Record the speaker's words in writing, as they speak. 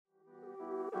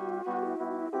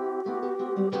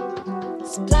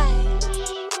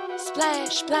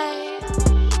Splash, splash,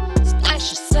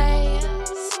 splash your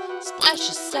sass, splash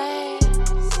your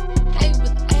sass. Hey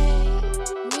with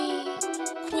Amy,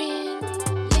 Quinn,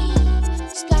 Lee.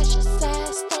 Splash your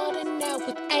sass, starting out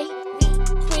with Amy,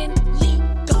 Quinn, Lee,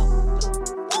 go.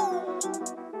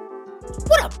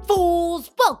 What up,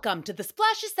 fools? Welcome to the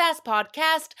Splash of Sass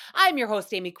podcast. I'm your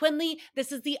host, Amy Quinley.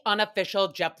 This is the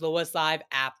unofficial Jeff Lewis Live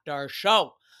After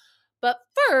Show. But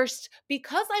first,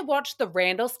 because I watched the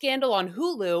Randall scandal on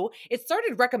Hulu, it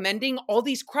started recommending all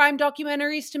these crime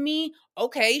documentaries to me.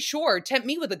 Okay, sure, tempt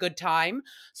me with a good time.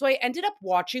 So I ended up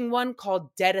watching one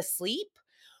called Dead Asleep,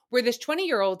 where this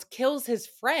 20-year-old kills his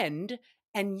friend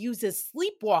and uses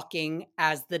sleepwalking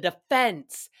as the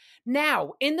defense.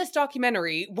 Now, in this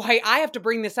documentary, why I have to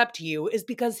bring this up to you is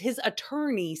because his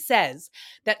attorney says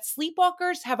that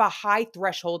sleepwalkers have a high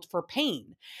threshold for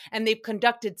pain, and they've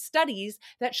conducted studies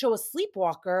that show a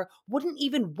sleepwalker wouldn't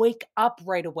even wake up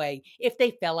right away if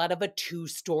they fell out of a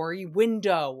 2-story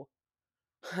window.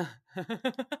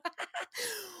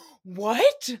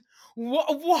 What?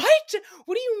 What?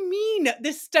 What do you mean,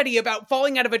 this study about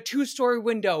falling out of a 2-story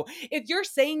window? If you're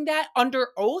saying that under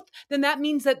oath, then that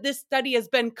means that this study has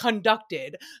been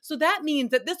conducted. So that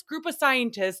means that this group of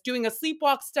scientists doing a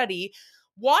sleepwalk study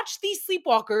watched these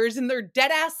sleepwalkers in their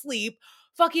dead-ass sleep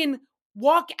fucking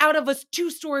walk out of a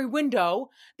 2-story window.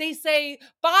 They say,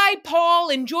 bye, Paul,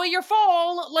 enjoy your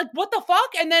fall. Like, what the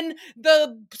fuck? And then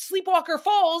the sleepwalker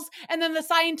falls, and then the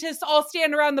scientists all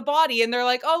stand around the body, and they're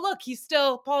like, oh, look,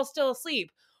 Paul's still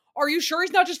asleep. Are you sure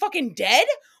he's not just fucking dead?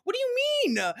 What do you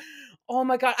mean? Oh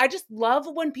my God, I just love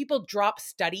when people drop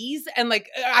studies, and like,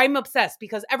 I'm obsessed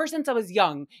because ever since I was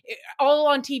young, all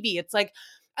on TV, it's like,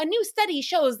 a new study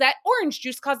shows that orange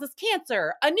juice causes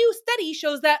cancer. A new study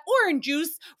shows that orange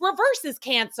juice reverses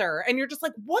cancer. And you're just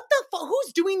like, what the fuck?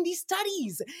 Who's doing these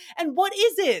studies? And what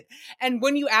is it? And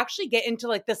when you actually get into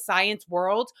like the science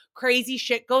world, crazy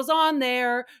shit goes on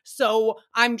there. So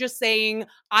I'm just saying,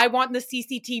 I want the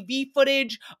CCTV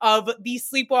footage of these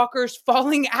sleepwalkers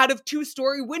falling out of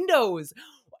 2-story windows.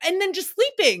 And then just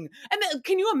sleeping. And then,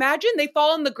 can you imagine? They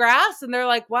fall in the grass and they're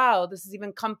like, wow, this is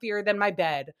even comfier than my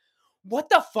bed. What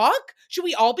the fuck? Should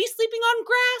we all be sleeping on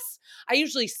grass? I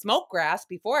usually smoke grass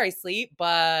before I sleep,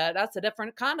 but that's a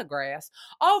different kind of grass.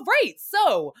 All right,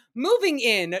 so moving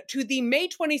in to the May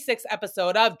 26th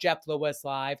episode of Jeff Lewis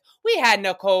Live, we had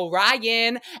Nicole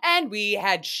Ryan and we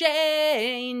had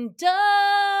Shane Douglas.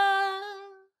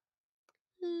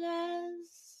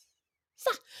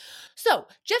 So,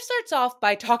 Jeff starts off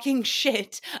by talking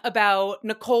shit about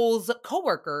Nicole's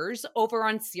coworkers over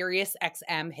on Sirius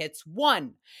XM Hits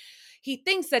 1. He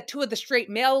thinks that 2 of the straight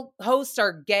male hosts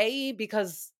are gay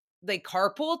because they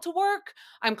carpool to work.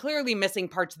 I'm clearly missing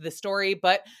parts of the story,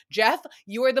 but Jeff,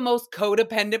 you are the most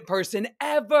codependent person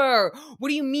ever. What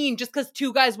do you mean? Just because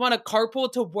 2 guys want to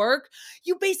carpool to work?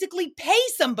 You basically pay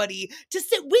somebody to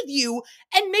sit with you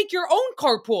and make your own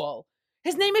carpool.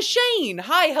 His name is Shane.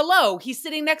 Hi, hello. He's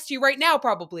sitting next to you right now,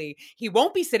 probably. He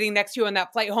won't be sitting next to you on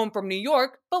that flight home from New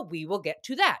York, but we will get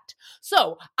to that.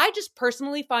 So I just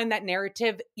personally find that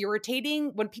narrative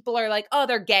irritating when people are like, oh,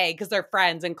 they're gay because they're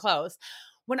friends and close.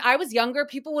 When I was younger,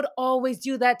 people would always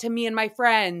do that to me and my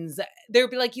friends. They would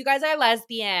be like, you guys are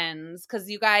lesbians because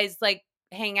you guys like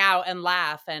hang out and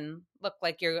laugh and look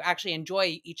like you actually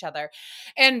enjoy each other.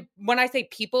 And when I say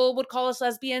people would call us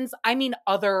lesbians, I mean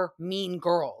other mean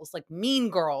girls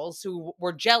who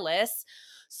were jealous.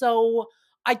 So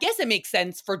I guess it makes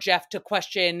sense for Jeff to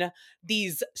question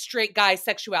these straight guys'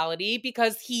 sexuality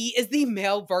because he is the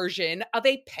male version of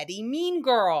a petty mean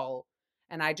girl.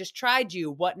 And I just tried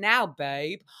you. What now,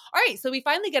 babe? All right, so we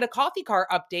finally get a coffee car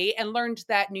update and learned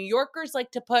that New Yorkers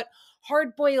like to put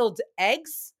hard-boiled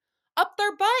eggs up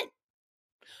their butt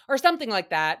or something like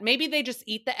that. Maybe they just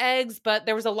eat the eggs, but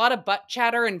there was a lot of butt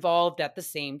chatter involved at the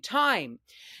same time.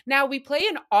 Now, we play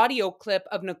an audio clip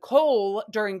of Nicole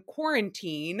during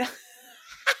quarantine when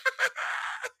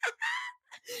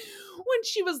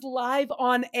she was live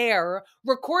on air,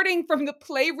 recording from the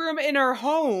playroom in her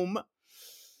home,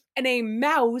 and a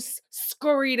mouse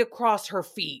scurried across her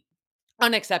feet.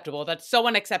 Unacceptable. That's so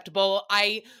unacceptable.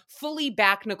 I fully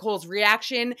back Nicole's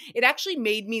reaction. It actually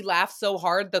made me laugh so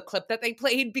hard, the clip that they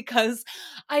played, because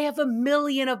I have a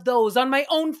million of those on my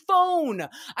own phone.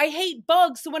 I hate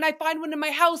bugs, so when I find one in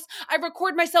my house, I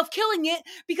record myself killing it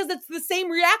because it's the same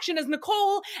reaction as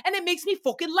Nicole, and it makes me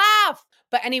fucking laugh.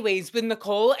 But anyways, with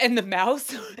Nicole and the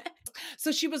mouse...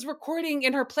 So she was recording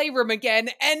in her playroom again,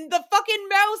 and the fucking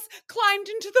mouse climbed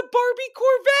into the Barbie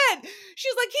Corvette.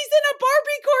 She's like, he's in a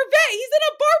Barbie Corvette. He's in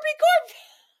a Barbie Corvette.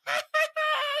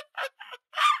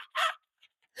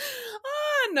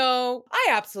 No, I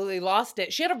absolutely lost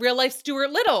it. She had a real life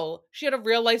Stuart Little.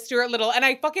 And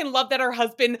I fucking love that her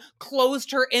husband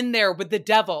closed her in there with the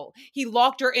devil. He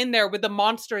locked her in there with the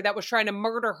monster that was trying to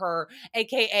murder her,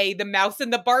 aka the mouse in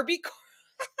the Barbie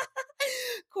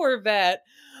Corvette.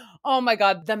 Oh my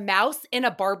God, the mouse in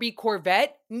a Barbie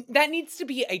Corvette? That needs to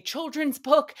be a children's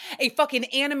book, a fucking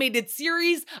animated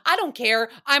series. I don't care.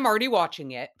 I'm already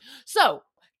watching it. So,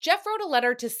 Jeff wrote a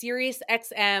letter to Sirius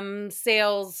XM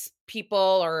sales people,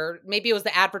 or maybe it was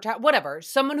the advertiser, whatever,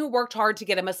 someone who worked hard to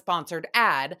get him a sponsored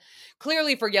ad,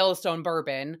 clearly for Yellowstone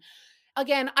bourbon.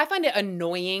 Again, I find it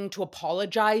annoying to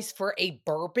apologize for a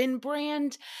bourbon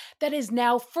brand that is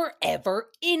now forever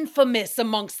infamous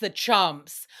amongst the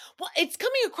chumps. Well, it's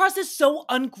coming across as so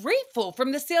ungrateful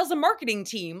from the sales and marketing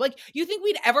team. Like, you think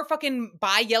we'd ever fucking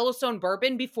buy Yellowstone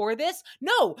bourbon before this?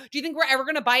 No. Do you think we're ever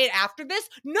going to buy it after this?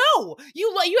 No.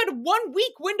 You had 1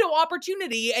 week window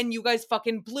opportunity and you guys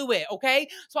fucking blew it, okay?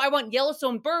 So I want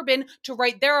Yellowstone bourbon to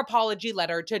write their apology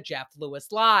letter to Jeff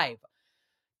Lewis Live.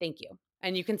 Thank you.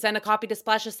 And you can send a copy to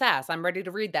Splash of Sass. I'm ready to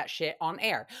read that shit on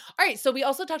air. All right, so we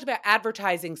also talked about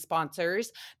advertising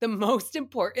sponsors. The most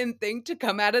important thing to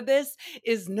come out of this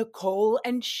is Nicole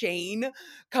and Shane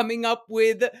coming up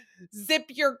with Zip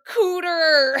Your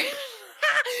Cooter.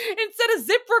 Instead of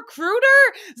Zip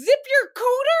Recruiter, Zip Your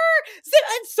Cooter.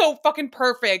 It's so fucking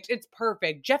perfect. It's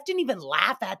perfect. Jeff didn't even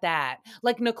laugh at that.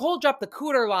 Like, Nicole dropped the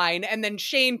cooter line and then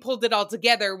Shane pulled it all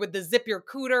together with the Zip Your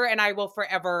Cooter, and I will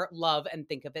forever love and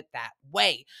think of it that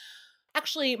way.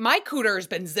 Actually, my cooter has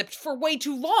been zipped for way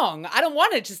too long. I don't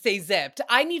want it to stay zipped.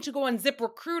 I need to go on Zip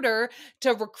Recruiter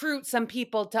to recruit some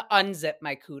people to unzip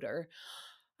my cooter.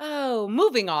 Oh,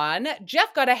 moving on.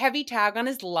 Jeff got a heavy tag on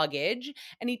his luggage,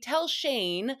 and he tells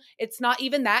Shane it's not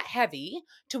even that heavy,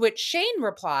 to which Shane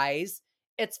replies,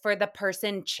 it's for the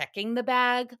person checking the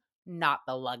bag, not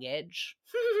the luggage.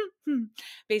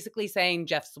 Basically saying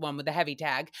Jeff's the one with the heavy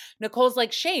tag. Nicole's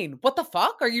like, Shane, what the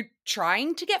fuck? Are you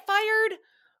trying to get fired?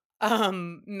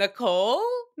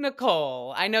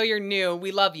 Nicole, I know you're new.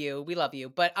 We love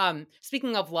you. But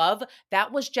speaking of love,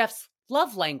 that was Jeff's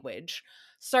love language.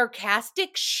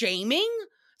 Sarcastic shaming?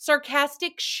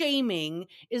 Sarcastic shaming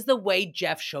is the way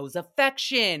Jeff shows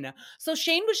affection. So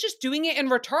Shane was just doing it in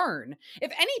return.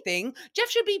 If anything,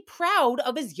 Jeff should be proud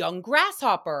of his young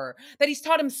grasshopper, that he's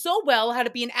taught him so well how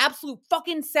to be an absolute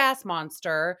fucking sass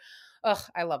monster. Ugh,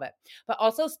 I love it. But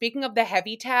also, speaking of the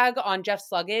heavy tag on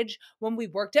Jeff's luggage, when we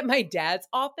worked at my dad's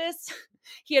office,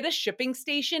 he had a shipping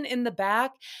station in the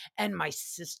back, and my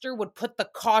sister would put the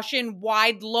caution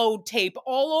wide load tape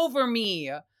all over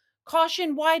me.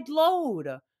 Caution wide load.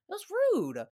 It was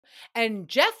rude. And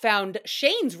Jeff found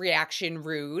Shane's reaction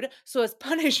rude, so as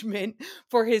punishment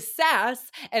for his sass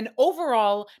and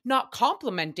overall not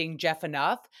complimenting Jeff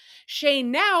enough, Shane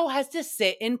now has to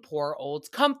sit in poor old's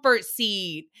comfort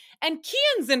seat. And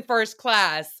Kian's in first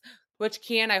class. Which,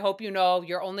 Kian, I hope you know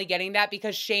you're only getting that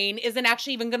because Shane isn't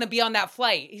actually even going to be on that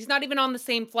flight. He's not even on the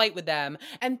same flight with them.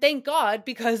 And thank God,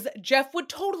 because Jeff would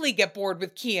totally get bored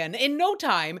with Kian in no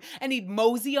time, and he'd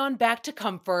mosey on back to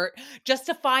comfort just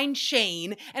to find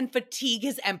Shane and fatigue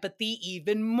his empathy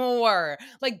even more.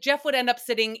 Like, Jeff would end up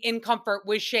sitting in comfort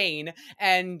with Shane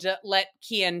and let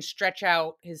Kian stretch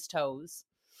out his toes.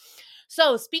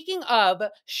 So, speaking of,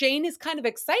 Shane is kind of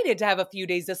excited to have a few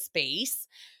days of space.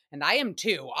 And I am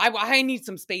too. I need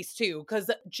some space too, because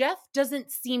Jeff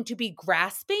doesn't seem to be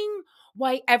grasping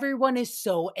why everyone is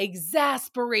so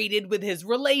exasperated with his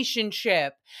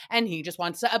relationship. And he just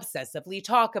wants to obsessively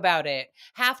talk about it.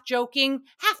 Half joking,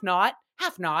 half not.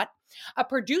 A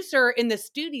producer in the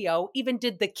studio even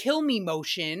did the kill me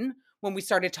motion when we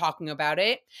started talking about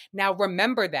it. Now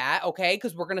remember that, okay?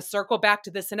 Because we're going to circle back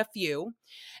to this in a few.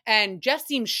 And Jeff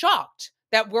seems shocked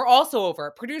that we're also over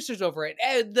it. Producers over it.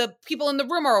 The people in the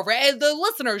room are over it. The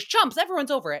listeners, chumps, everyone's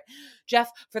over it.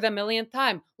 Jeff, for the millionth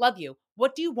time, love you.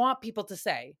 What do you want people to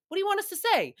say? What do you want us to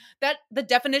say? That the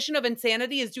definition of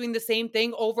insanity is doing the same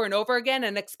thing over and over again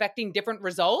and expecting different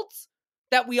results?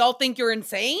 That we all think you're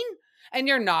insane? And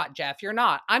you're not, Jeff. You're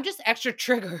not. I'm just extra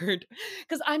triggered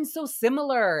because I'm so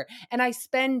similar. And I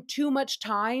spend too much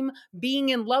time being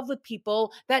in love with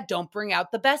people that don't bring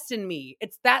out the best in me.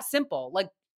 It's that simple. Like,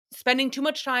 spending too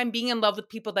much time being in love with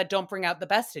people that don't bring out the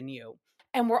best in you.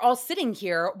 And we're all sitting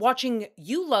here watching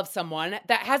you love someone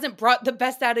that hasn't brought the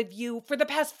best out of you for the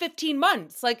past 15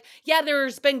 months. Like, yeah,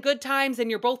 there's been good times and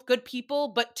you're both good people,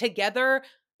 but together,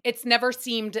 it's never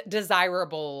seemed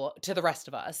desirable to the rest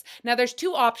of us. Now, there's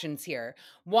two options here.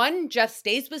 One, Jeff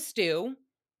stays with Stu.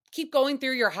 Keep going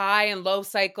through your high and low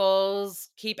cycles.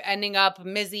 Keep ending up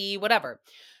Mizzy, whatever.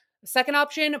 Second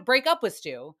option, break up with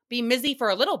Stu. Be Mizzy for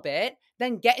a little bit,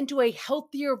 then get into a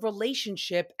healthier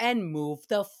relationship and move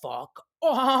the fuck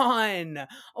on.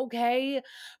 Okay?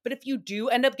 But if you do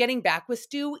end up getting back with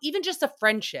Stu, even just a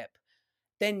friendship,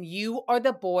 then you are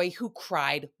the boy who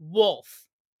cried wolf.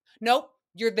 Nope.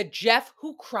 You're the Jeff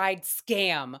who cried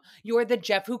scam. You're the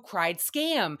Jeff who cried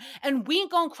scam. And we ain't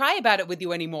gonna cry about it with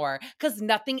you anymore because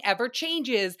nothing ever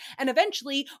changes. And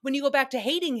eventually, when you go back to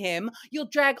hating him, you'll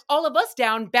drag all of us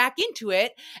down back into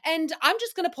it. And I'm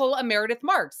just gonna pull a Meredith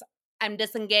Marks. I'm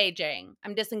disengaging.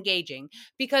 I'm disengaging.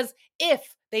 Because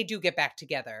if they do get back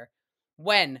together,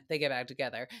 when they get back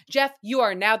together, Jeff, you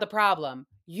are now the problem.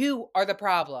 You are the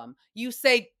problem. You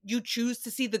say you choose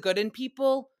to see the good in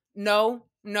people. No,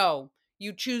 no.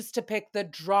 You choose to pick the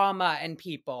drama in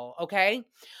people, okay?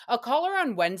 A caller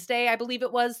on Wednesday, I believe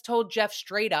it was, told Jeff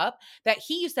straight up that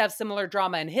he used to have similar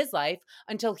drama in his life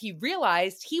until he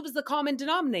realized he was the common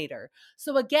denominator.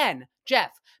 So again,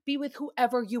 Jeff, be with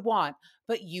whoever you want,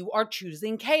 but you are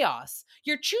choosing chaos.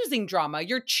 You're choosing drama.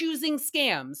 You're choosing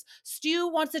scams. Stu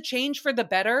wants to change for the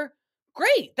better.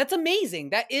 Great. That's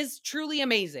amazing. That is truly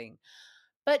amazing.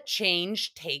 But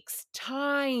change takes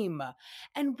time.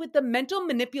 And with the mental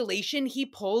manipulation he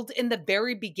pulled in the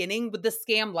very beginning with the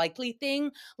scam likely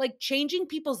thing, like changing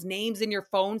people's names in your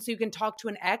phone so you can talk to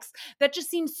an ex, that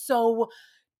just seems so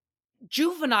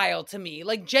juvenile to me.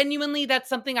 Like, genuinely, that's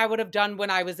something I would have done when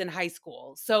I was in high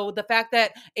school. So the fact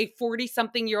that a 40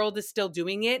 something year old is still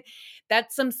doing it,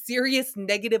 that's some serious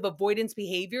negative avoidance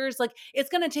behaviors. Like, it's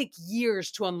going to take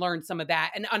years to unlearn some of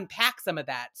that and unpack some of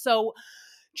that. So,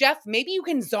 Jeff, maybe you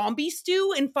can zombie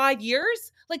stew in 5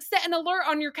 years. Like, set an alert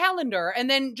on your calendar and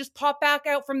then just pop back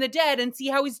out from the dead and see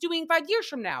how he's doing 5 years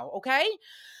from now, okay?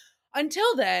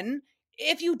 Until then,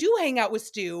 if you do hang out with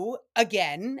Stu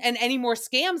again and any more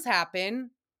scams happen,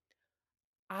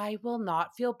 I will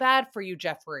not feel bad for you,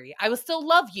 Jeffrey. I will still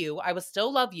love you. I will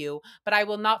still love you, but I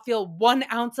will not feel 1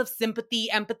 ounce of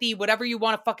sympathy, empathy, whatever you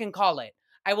want to fucking call it.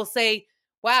 I will say,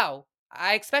 wow,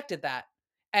 I expected that.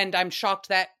 And I'm shocked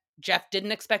that Jeff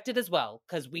didn't expect it as well,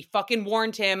 because we fucking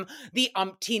warned him the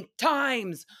umpteenth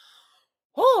times.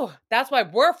 Oh, that's why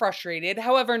we're frustrated.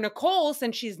 However, Nicole,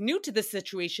 since she's new to this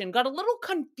situation, got a little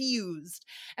confused.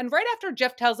 And right after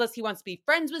Jeff tells us he wants to be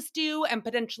friends with Stu and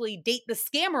potentially date the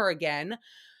scammer again,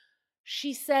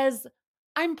 she says,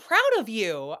 I'm proud of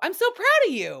you. I'm so proud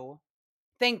of you.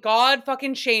 Thank God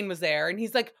fucking Shane was there. And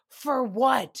he's like, for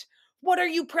what? What are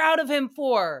you proud of him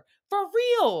for? For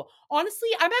real. Honestly,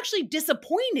 I'm actually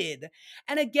disappointed.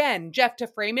 And again, Jeff to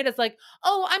frame it as like,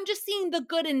 oh, I'm just seeing the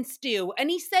good in Stu. And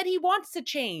he said he wants to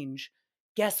change.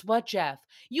 Guess what, Jeff?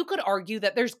 You could argue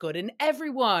that there's good in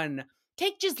everyone.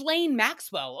 Take Ghislaine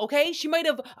Maxwell, okay? She might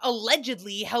have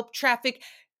allegedly helped traffic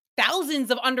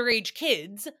thousands of underage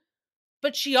kids,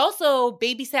 but she also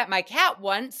babysat my cat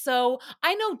once, so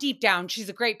I know deep down she's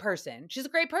a great person. She's a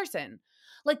great person.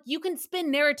 Like, you can spin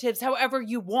narratives however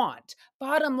you want.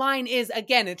 Bottom line is,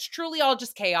 again, it's truly all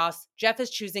just chaos. Jeff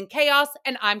is choosing chaos,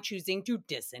 and I'm choosing to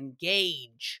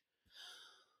disengage.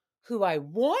 Who I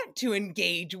want to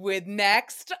engage with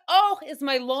next, is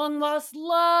my long lost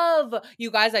love.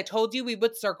 You guys, I told you we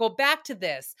would circle back to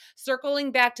this.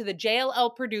 Circling back to the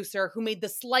JLL producer who made the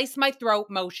slice my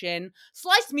throat motion.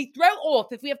 Slice me throat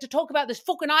off if we have to talk about this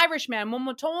fucking Irishman one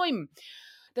more time.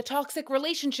 The toxic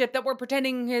relationship that we're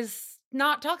pretending is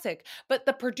not toxic. But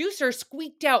the producer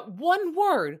squeaked out one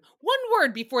word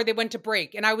before they went to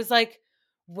break. And I was like,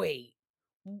 wait,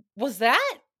 was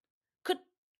that?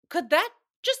 Could that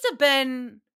just have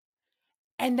been?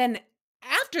 And then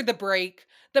after the break,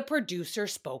 the producer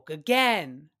spoke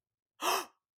again.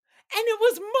 And it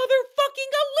was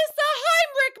motherfucking Alyssa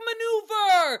Heinrich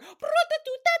maneuver!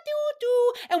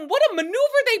 And what a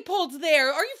maneuver they pulled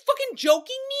there! Are you fucking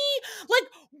joking me? Like,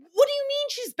 what do you mean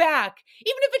she's back?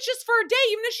 Even if it's just for a day,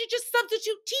 even if she's just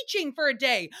substitute teaching for a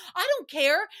day. I don't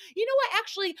care. You know what?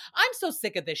 Actually, I'm so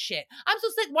sick of this shit. I'm so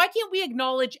sick. Why can't we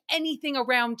acknowledge anything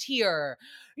around here?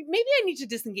 Maybe I need to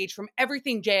disengage from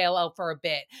everything JLL for a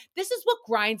bit. This is what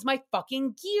grinds my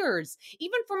fucking gears,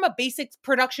 even from a basic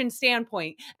production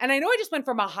standpoint. And I know I just went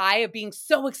from a high of being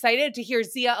so excited to hear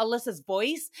Zia Alyssa's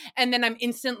voice, and then I'm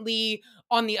instantly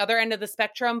on the other end of the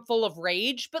spectrum full of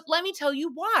rage. But let me tell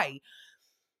you why.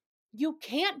 You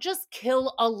can't just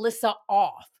kill Alyssa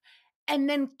off and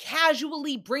then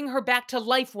casually bring her back to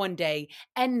life one day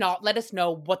and not let us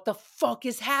know what the fuck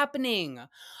is happening.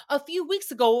 A few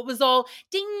weeks ago, it was all,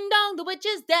 ding dong, the witch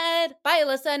is dead. Bye,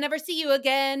 Alyssa, never see you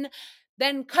again.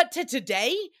 Then cut to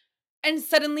today, and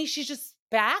suddenly she's just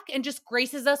back and just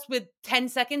graces us with 10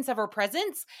 seconds of her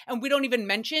presence, and we don't even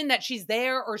mention that she's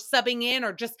there or subbing in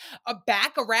or just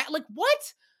back around. Like,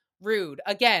 what? Rude.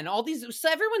 Again, all these, so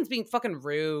everyone's being fucking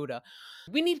rude.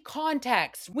 We need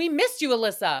context. We miss you,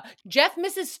 Alyssa. Jeff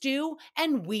misses Stu,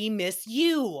 and we miss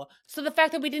you. So the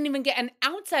fact that we didn't even get an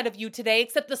ounce out of you today,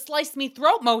 except the slice me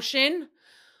throat motion,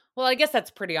 well, I guess that's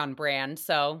pretty on brand,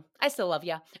 so I still love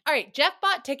ya. All right, Jeff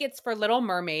bought tickets for Little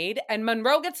Mermaid, and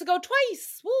Monroe gets to go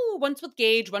twice. Woo, once with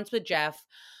Gage, once with Jeff.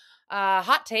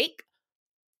 Hot take.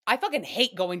 I fucking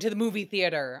hate going to the movie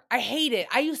theater. I hate it.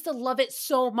 I used to love it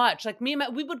so much. Like we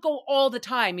would go all the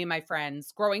time, me and my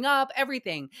friends, growing up,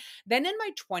 everything. Then in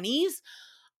my 20s,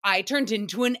 I turned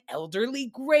into an elderly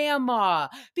grandma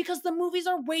because the movies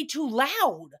are way too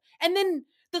loud. And then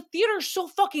the theater's so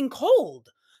fucking cold.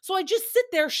 So I just sit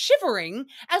there shivering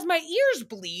as my ears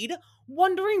bleed,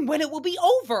 wondering when it will be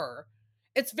over.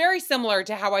 It's very similar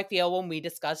to how I feel when we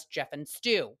discuss Jeff and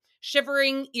Stu.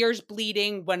 Shivering, ears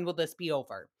bleeding, when will this be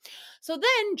over? So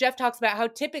then Jeff talks about how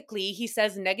typically he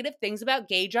says negative things about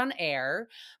Gage on air,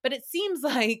 but it seems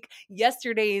like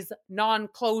yesterday's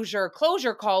non-closure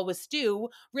call with Stu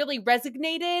really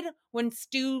resonated when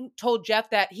Stu told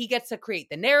Jeff that he gets to create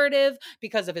the narrative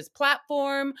because of his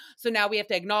platform. So now we have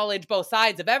to acknowledge both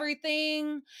sides of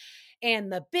everything.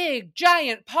 And the big,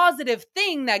 giant, positive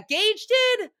thing that Gage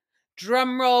did,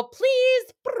 drumroll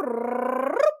please,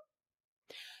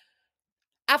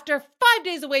 after 5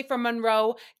 days away from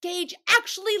Monroe, Gage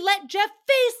actually let Jeff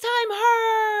FaceTime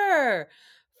her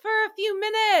for a few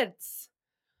minutes.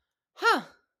 Huh.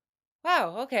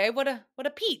 Wow, okay, what a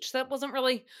peach. That wasn't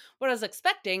really what I was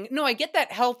expecting. No, I get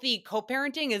that healthy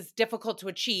co-parenting is difficult to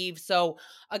achieve. So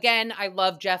again, I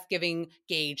love Jeff giving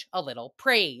Gage a little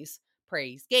praise.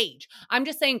 Praise Gage. I'm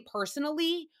just saying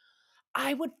personally,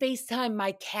 I would FaceTime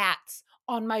my cats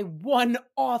on my one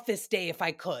office day if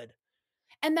I could.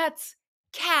 And that's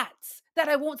cats that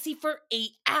I won't see for 8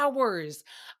 hours.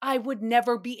 I would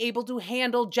never be able to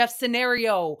handle Jeff's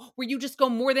scenario where you just go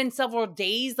more than several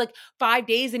days, like 5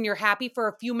 days, and you're happy for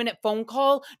a few minute phone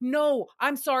call. No,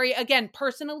 I'm sorry. Again,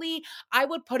 personally, I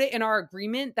would put it in our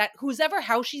agreement that whoever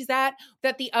house she's at,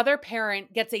 that the other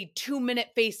parent gets a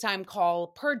 2-minute FaceTime call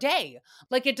per day.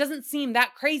 Like, it doesn't seem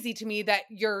that crazy to me that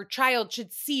your child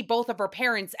should see both of her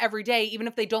parents every day, even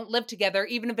if they don't live together,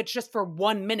 even if it's just for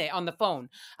 1 minute on the phone.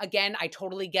 Again, I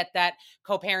totally get that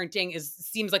co-parenting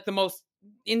seems like the most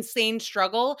insane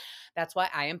struggle. That's why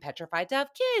I am petrified to have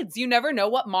kids. You never know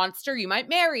what monster you might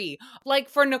marry. Like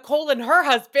for Nicole and her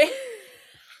husband.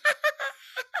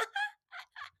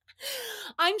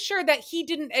 I'm sure that he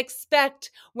didn't expect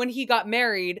when he got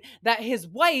married that his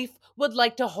wife would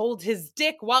like to hold his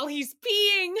dick while he's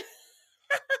peeing.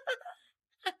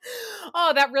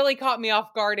 Oh, that really caught me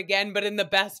off guard again, but in the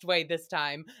best way this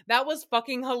time. That was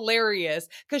fucking hilarious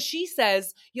because she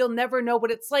says you'll never know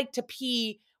what it's like to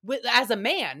pee as a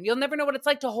man. You'll never know what it's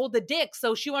like to hold the dick.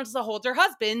 So she wants to hold her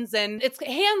husband's, and it's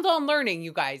hands-on learning,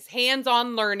 you guys.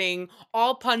 Hands-on learning,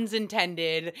 all puns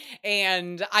intended,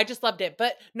 and I just loved it.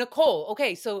 But Nicole,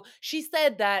 okay, so she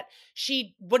said that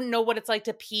she wouldn't know what it's like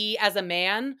to pee as a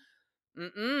man.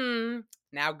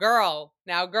 Now, girl,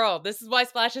 this is why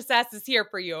Splash of Sass is here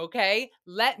for you, okay?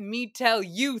 Let me tell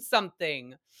you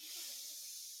something.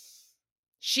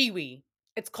 Shiwi.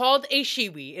 It's called a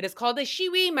shiwi. It is called a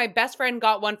shiwi. My best friend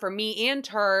got one for me and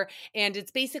her, and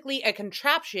it's basically a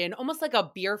contraption, almost like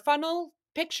a beer funnel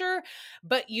picture,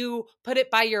 but you put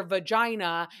it by your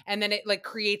vagina and then it like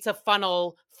creates a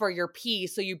funnel for your pee.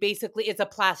 So you basically, it's a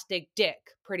plastic dick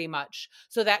pretty much.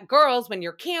 So that girls, when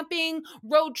you're camping,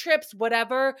 road trips,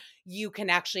 whatever, you can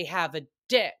actually have a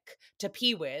dick to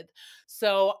pee with.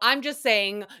 So I'm just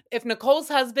saying, if Nicole's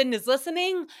husband is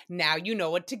listening, now you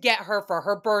know what to get her for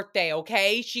her birthday,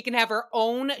 okay? She can have her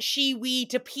own shiwi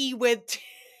to pee with.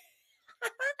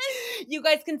 You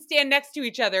guys can stand next to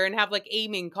each other and have like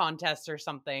aiming contests or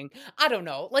something. I don't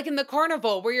know. Like in the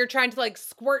carnival where you're trying to like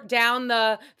squirt down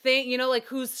the thing, you know, like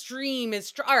whose stream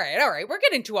is. All right. We're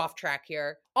getting too off track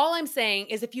here. All I'm saying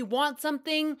is if you want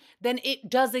something, then it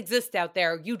does exist out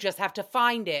there. You just have to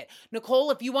find it. Nicole,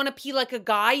 if you want to pee like a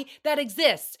guy, that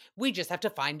exists. We just have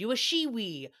to find you a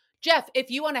shiwi. Jeff, if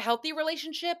you want a healthy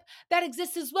relationship, that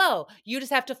exists as well. You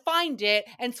just have to find it,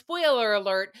 and spoiler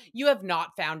alert, you have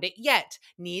not found it yet.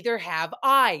 Neither have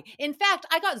I. In fact,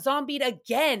 I got zombied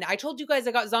again. I told you guys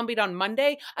I got zombied on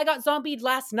Monday. I got zombied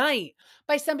last night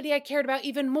by somebody I cared about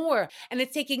even more. And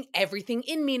it's taking everything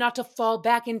in me not to fall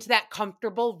back into that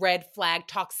comfortable red flag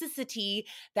toxicity.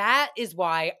 That is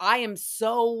why I am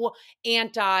so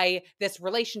anti this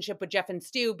relationship with Jeff and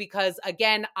Stu, because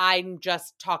again, I'm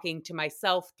just talking to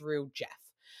myself through Jeff.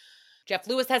 Jeff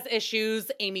Lewis has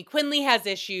issues, Amy Quinley has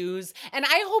issues, and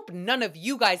I hope none of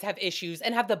you guys have issues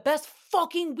and have the best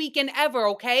fucking weekend ever,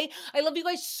 okay? I love you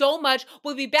guys so much.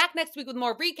 We'll be back next week with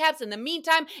more recaps. In the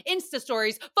meantime, Insta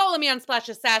stories, follow me on Splash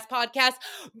of Sass podcast,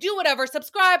 do whatever,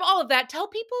 subscribe, all of that. Tell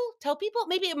people,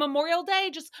 maybe at Memorial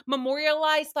Day, just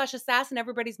memorialize Splash of Sass in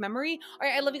everybody's memory. All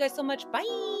right, I love you guys so much. Bye.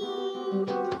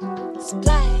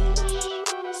 Splash,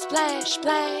 splash,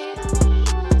 splash,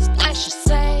 splash of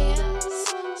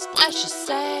sass, splash of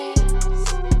sass.